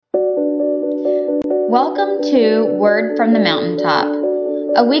Welcome to Word from the Mountaintop,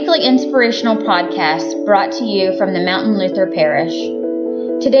 a weekly inspirational podcast brought to you from the Mountain Luther Parish.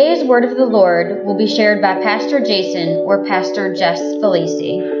 Today's Word of the Lord will be shared by Pastor Jason or Pastor Jess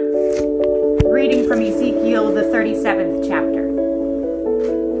Felici. Reading from Ezekiel, the 37th chapter.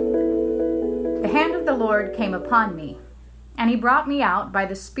 The hand of the Lord came upon me, and he brought me out by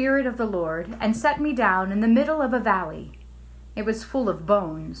the Spirit of the Lord and set me down in the middle of a valley. It was full of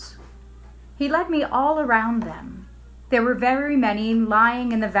bones. He led me all around them. There were very many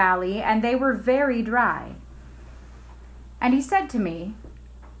lying in the valley, and they were very dry. And he said to me,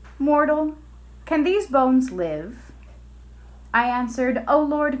 "Mortal, can these bones live?" I answered, "O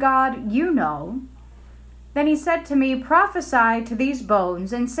Lord God, you know." Then he said to me, "Prophesy to these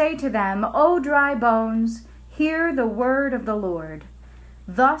bones, and say to them, O dry bones, hear the word of the Lord.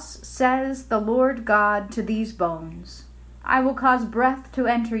 Thus says the Lord God to these bones, I will cause breath to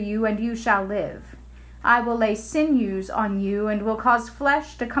enter you, and you shall live. I will lay sinews on you, and will cause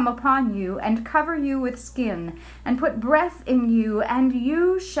flesh to come upon you, and cover you with skin, and put breath in you, and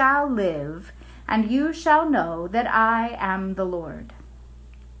you shall live, and you shall know that I am the Lord."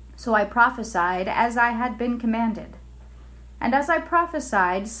 So I prophesied as I had been commanded. And as I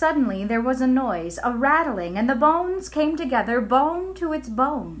prophesied, suddenly there was a noise, a rattling, and the bones came together, bone to its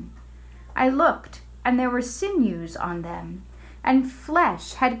bone. I looked, and there were sinews on them, and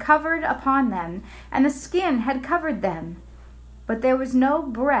flesh had covered upon them, and the skin had covered them, but there was no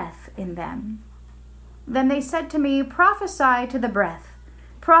breath in them. Then they said to me, "Prophesy to the breath,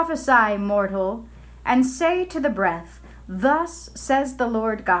 prophesy, mortal, and say to the breath, Thus says the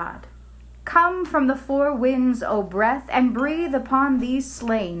Lord God, Come from the four winds, O breath, and breathe upon these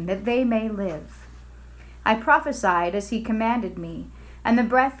slain, that they may live." I prophesied as he commanded me, and the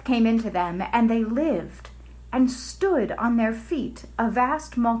breath came into them, and they lived, and stood on their feet, a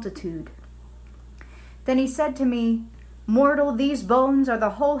vast multitude. Then he said to me, "Mortal, these bones are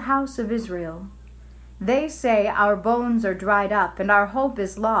the whole house of Israel. They say, Our bones are dried up, and our hope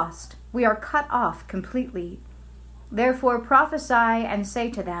is lost. We are cut off completely. Therefore prophesy and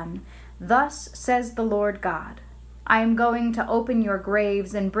say to them, Thus says the Lord God, I am going to open your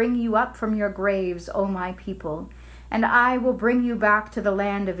graves and bring you up from your graves, O my people, and I will bring you back to the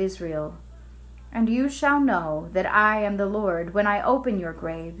land of Israel. And you shall know that I am the Lord when I open your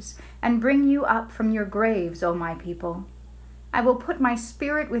graves and bring you up from your graves, O my people. I will put my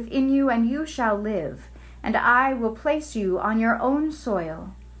spirit within you, and you shall live, and I will place you on your own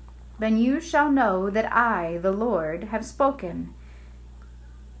soil. Then you shall know that I, the Lord, have spoken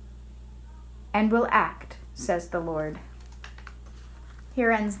and will act, says the Lord."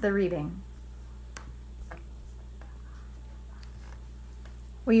 Here ends the reading.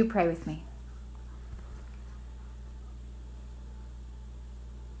 Will you pray with me?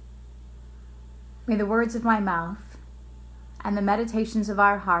 May the words of my mouth and the meditations of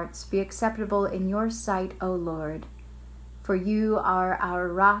our hearts be acceptable in your sight, O Lord, for you are our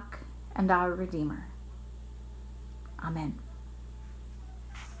rock and our Redeemer. Amen.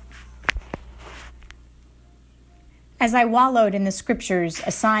 As I wallowed in the scriptures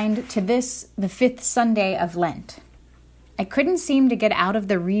assigned to this, the 5th Sunday of Lent, I couldn't seem to get out of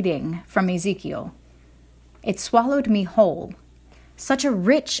the reading from Ezekiel. It swallowed me whole. Such a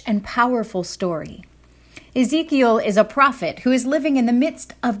rich and powerful story. Ezekiel is a prophet who is living in the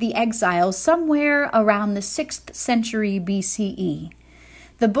midst of the exile somewhere around the 6th century BCE.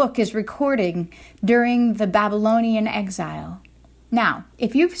 The book is recording during the Babylonian exile. Now,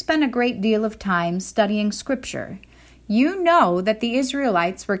 if you've spent a great deal of time studying scripture, you know that the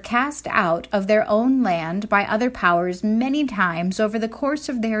Israelites were cast out of their own land by other powers many times over the course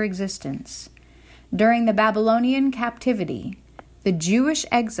of their existence. During the Babylonian captivity, the Jewish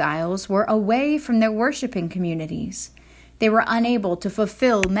exiles were away from their worshiping communities. They were unable to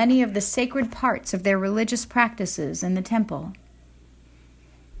fulfill many of the sacred parts of their religious practices in the temple.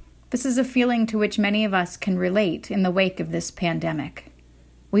 This is a feeling to which many of us can relate in the wake of this pandemic.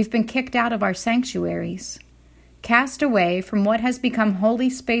 We've been kicked out of our sanctuaries, cast away from what has become holy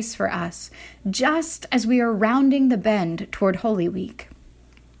space for us, just as we are rounding the bend toward Holy Week.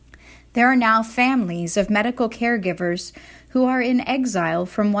 There are now families of medical caregivers who are in exile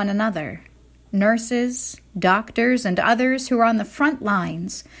from one another. Nurses, doctors, and others who are on the front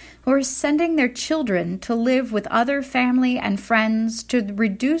lines, who are sending their children to live with other family and friends to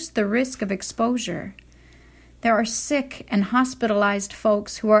reduce the risk of exposure. There are sick and hospitalized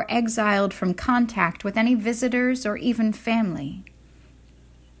folks who are exiled from contact with any visitors or even family.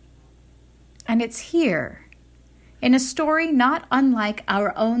 And it's here, in a story not unlike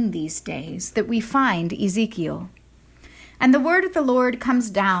our own these days, that we find Ezekiel. And the word of the Lord comes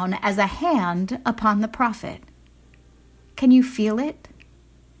down as a hand upon the prophet. Can you feel it?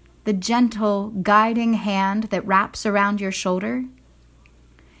 The gentle, guiding hand that wraps around your shoulder?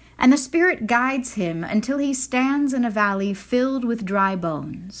 And the Spirit guides him until he stands in a valley filled with dry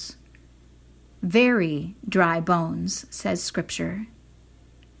bones. Very dry bones, says Scripture.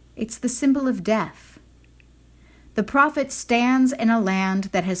 It's the symbol of death. The prophet stands in a land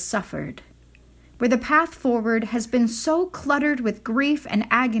that has suffered, where the path forward has been so cluttered with grief and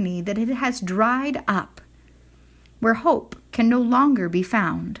agony that it has dried up, where hope can no longer be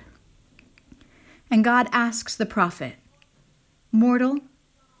found. And God asks the prophet, "Mortal,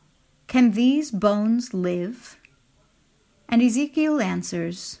 can these bones live?" And Ezekiel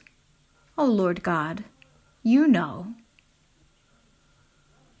answers, "O Lord God, you know."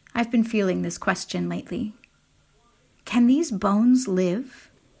 I've been feeling this question lately. Can these bones live?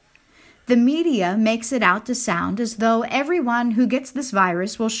 The media makes it out to sound as though everyone who gets this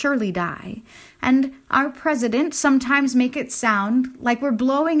virus will surely die, and our president sometimes make it sound like we're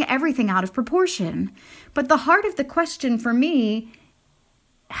blowing everything out of proportion. But the heart of the question for me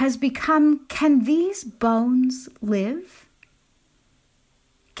has become, can these bones live?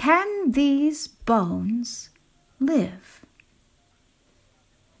 Can these bones live?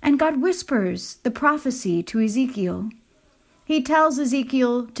 And God whispers the prophecy to Ezekiel. He tells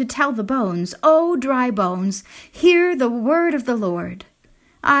Ezekiel to tell the bones, "O dry bones, hear the word of the Lord.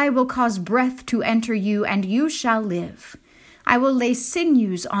 I will cause breath to enter you, and you shall live. I will lay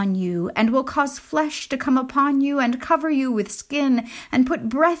sinews on you, and will cause flesh to come upon you, and cover you with skin, and put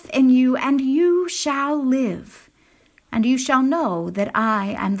breath in you, and you shall live. And you shall know that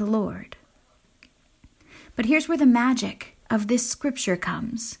I am the Lord." But here's where the magic of this scripture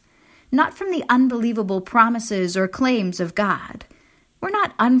comes. Not from the unbelievable promises or claims of God. We're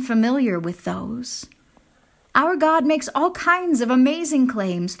not unfamiliar with those. Our God makes all kinds of amazing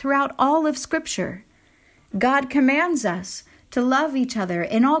claims throughout all of Scripture. God commands us to love each other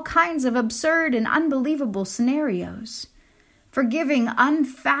in all kinds of absurd and unbelievable scenarios, forgiving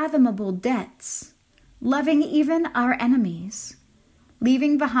unfathomable debts, loving even our enemies,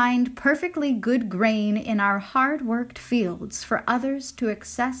 leaving behind perfectly good grain in our hard-worked fields for others to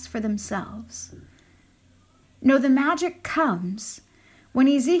access for themselves. No, the magic comes when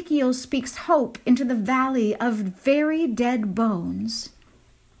Ezekiel speaks hope into the valley of very dead bones,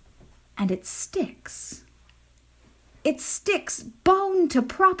 and it sticks. It sticks bone to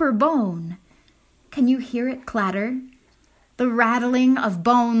proper bone. Can you hear it clatter? The rattling of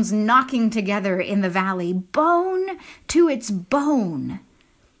bones knocking together in the valley, bone to its bone.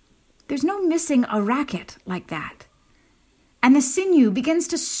 There's no missing a racket like that. And the sinew begins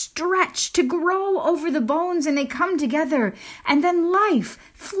to stretch, to grow over the bones, and they come together, and then life,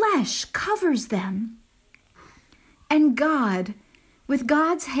 flesh, covers them. And God, with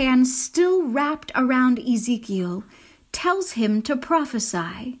God's hand still wrapped around Ezekiel, tells him to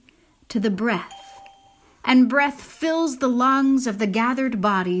prophesy to the breath. And breath fills the lungs of the gathered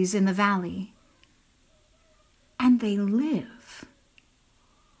bodies in the valley. And they live.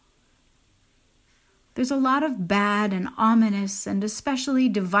 There's a lot of bad and ominous and especially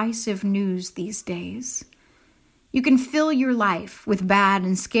divisive news these days. You can fill your life with bad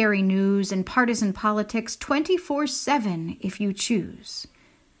and scary news and partisan politics 24/7 if you choose.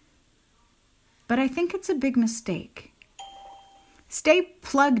 But I think it's a big mistake. Stay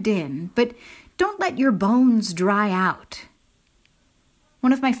plugged in, but don't let your bones dry out.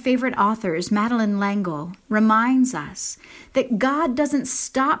 One of my favorite authors, Madeleine L'Engle, reminds us that God doesn't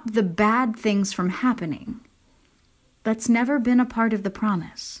stop the bad things from happening. That's never been a part of the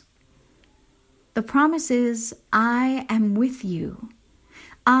promise. The promise is, I am with you.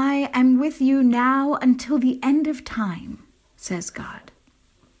 I am with you now until the end of time, says God.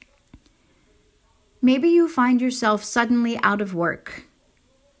 Maybe you find yourself suddenly out of work.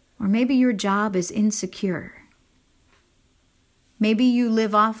 Or maybe your job is insecure. Maybe you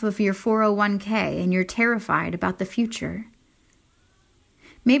live off of your 401k and you're terrified about the future.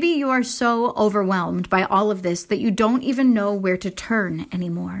 Maybe you are so overwhelmed by all of this that you don't even know where to turn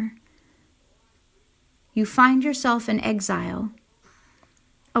anymore. You find yourself in exile,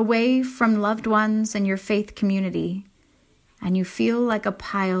 away from loved ones and your faith community, and you feel like a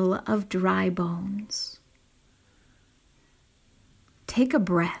pile of dry bones. Take a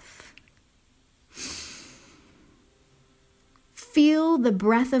breath. Feel the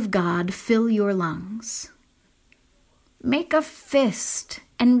breath of God fill your lungs. Make a fist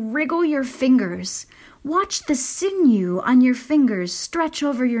and wriggle your fingers. Watch the sinew on your fingers stretch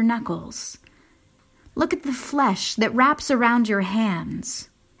over your knuckles. Look at the flesh that wraps around your hands.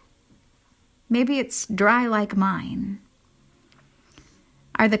 Maybe it's dry like mine.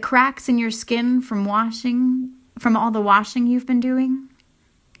 Are the cracks in your skin from all the washing you've been doing?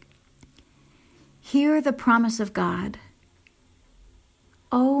 Hear the promise of God.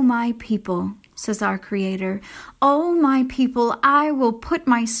 O my people, says our Creator, O my people, I will put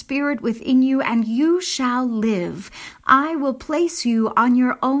my spirit within you, and you shall live. I will place you on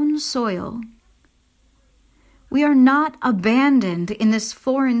your own soil. We are not abandoned in this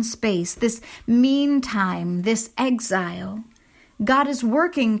foreign space, this meantime, this exile. God is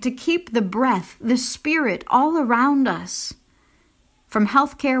working to keep the breath, the spirit all around us. From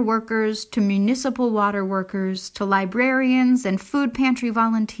healthcare workers to municipal water workers to librarians and food pantry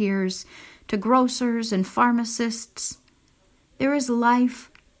volunteers to grocers and pharmacists, there is life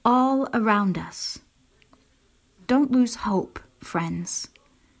all around us. Don't lose hope, friends.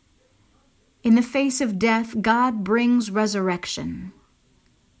 In the face of death, God brings resurrection.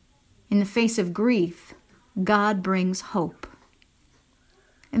 In the face of grief, God brings hope.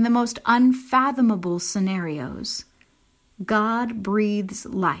 In the most unfathomable scenarios, God breathes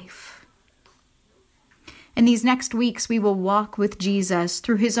life. In these next weeks, we will walk with Jesus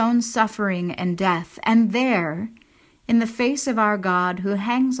through his own suffering and death, and there, in the face of our God who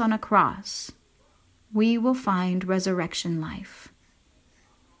hangs on a cross, we will find resurrection life.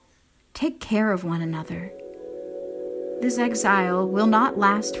 Take care of one another. This exile will not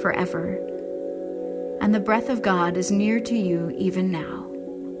last forever, and the breath of God is near to you even now.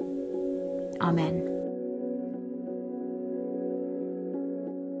 Amen.